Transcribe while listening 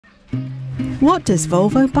What does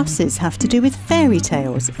Volvo Buses have to do with fairy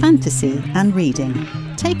tales, fantasy and reading?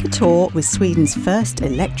 Take a tour with Sweden's first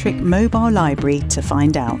electric mobile library to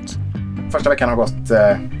find out. Första veckan har gått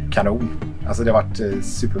kanon. Alltså det har varit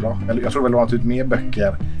superbra. Jag tror vi har lånat ut mer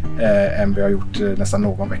böcker än vi har gjort nästan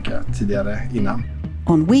någon vecka tidigare innan.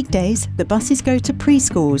 On weekdays, the buses go to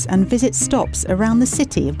preschools and visit stops around the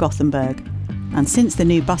city of Gothenburg. And since the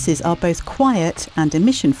new buses are both quiet and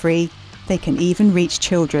emission-free, they can even reach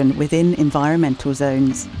children within environmental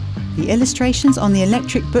zones. The illustrations on the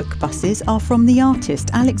electric book buses are from the artist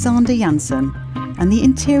Alexander Jansson, and the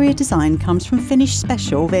interior design comes from Finnish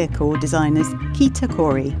special vehicle designers Kita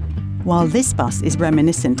Kori. While this bus is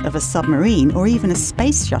reminiscent of a submarine or even a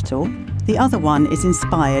space shuttle, the other one is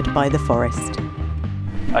inspired by the forest.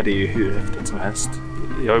 Ja, det är ju hur häftigt som helst.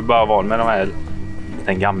 Jag är ju bara van med de här,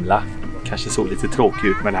 den gamla. Kanske såg lite tråkig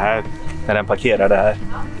ut, men här, när den parkerade här,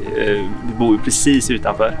 vi bor ju precis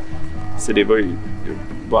utanför. Så det var ju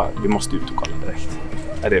bara, vi måste ut och kolla direkt.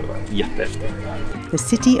 Ja, det var jättehäftigt. The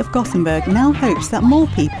City of Gothenburg now hopes that more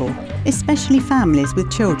people, especially families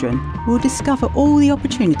with children, will discover all the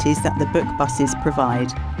opportunities that the book buses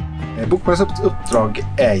provide. Bokbussens uppdrag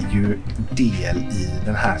är ju del i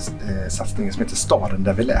den här satsningen som heter Staden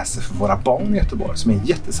där vi läser för våra barn i Göteborg, som är en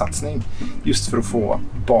jättesatsning just för att få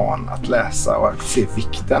barn att läsa och att se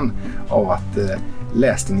vikten av att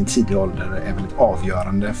läsning i tidig ålder är väldigt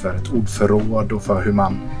avgörande för ett ordförråd och för hur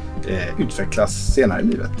man utvecklas senare i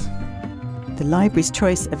livet. The library's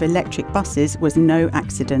choice of electric buses was no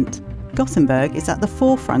accident. Gothenburg is at the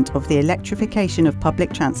forefront of the electrification of public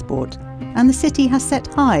transport, and the city has set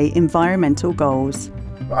high environmental goals.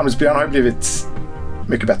 Arbetsmiljön har blivit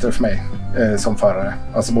mycket bättre för mig som förare.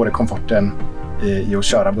 Alltså både komforten i att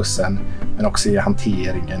köra bussen, men också i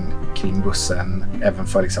hanteringen kring bussen, även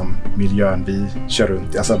för liksom miljön vi kör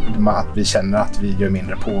runt. Alltså att vi känner att vi gör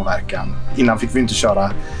mindre påverkan. Innan fick vi inte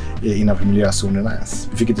köra innanför miljözonerna ens.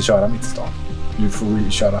 Vi fick inte köra mitt i stan. Nu får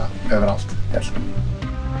vi köra överallt egentligen.